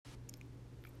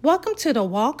Welcome to the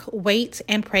Walk, Wait,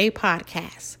 and Pray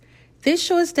podcast. This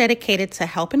show is dedicated to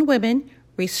helping women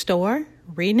restore,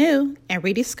 renew, and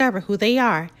rediscover who they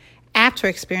are after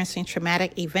experiencing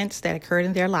traumatic events that occurred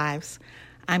in their lives.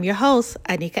 I'm your host,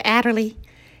 Anika Adderley.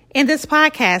 In this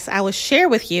podcast, I will share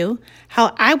with you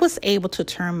how I was able to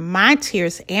turn my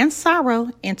tears and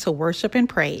sorrow into worship and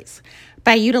praise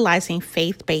by utilizing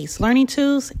faith-based learning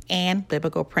tools and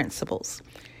biblical principles.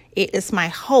 It is my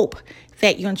hope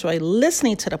that you enjoy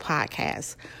listening to the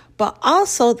podcast, but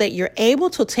also that you're able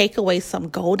to take away some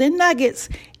golden nuggets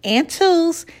and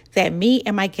tools that me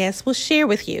and my guests will share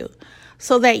with you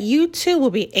so that you too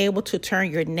will be able to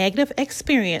turn your negative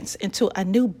experience into a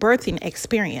new birthing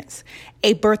experience,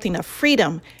 a birthing of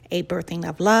freedom, a birthing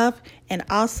of love, and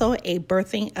also a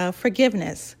birthing of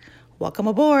forgiveness. Welcome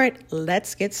aboard.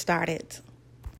 Let's get started.